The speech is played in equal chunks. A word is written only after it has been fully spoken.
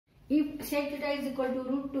sec theta is equal to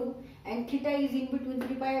root 2 and theta is in between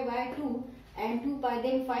 3 pi by 2 and 2 pi.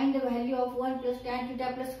 Then find the value of 1 plus tan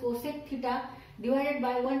theta plus cosec theta divided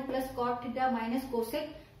by 1 plus cot theta minus cosec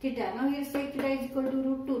theta. Now here sec theta is equal to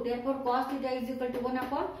root 2. Therefore cos theta is equal to 1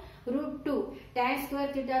 upon root 2. Tan square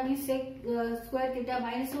theta means sec square theta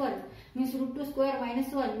minus 1 means root 2 square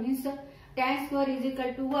minus 1 means tan square is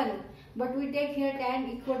equal to 1. But we take here tan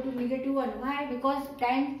equal to negative 1. Why? Because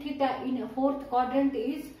tan theta in fourth quadrant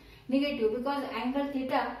is negative, because angle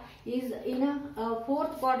theta is in a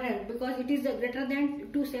fourth quadrant, because it is greater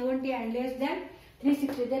than 270 and less than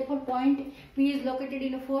 360. Therefore point P is located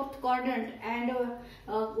in a fourth quadrant and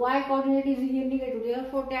y coordinate is here negative.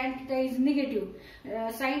 Therefore tan theta is negative.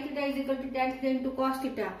 Sin theta is equal to tan theta into cos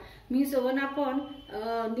theta means 1 upon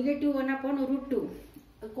negative 1 upon root 2.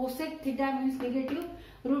 Cosec theta means negative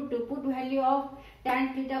root 2. Put value of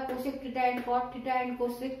tan theta, cosec theta and cot theta and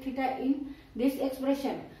cosec theta in this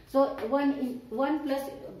expression. So 1 plus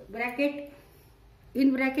bracket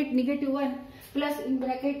in bracket negative 1 plus in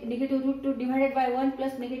bracket negative root 2 divided by 1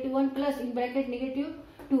 plus negative 1 plus in bracket negative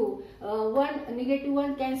 2. 1 negative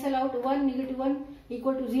 1 cancel out, 1 negative 1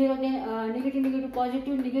 equal to 0. Then negative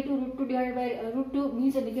positive, negative root 2 divided by root 2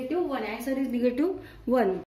 means a negative 1. Answer is negative 1.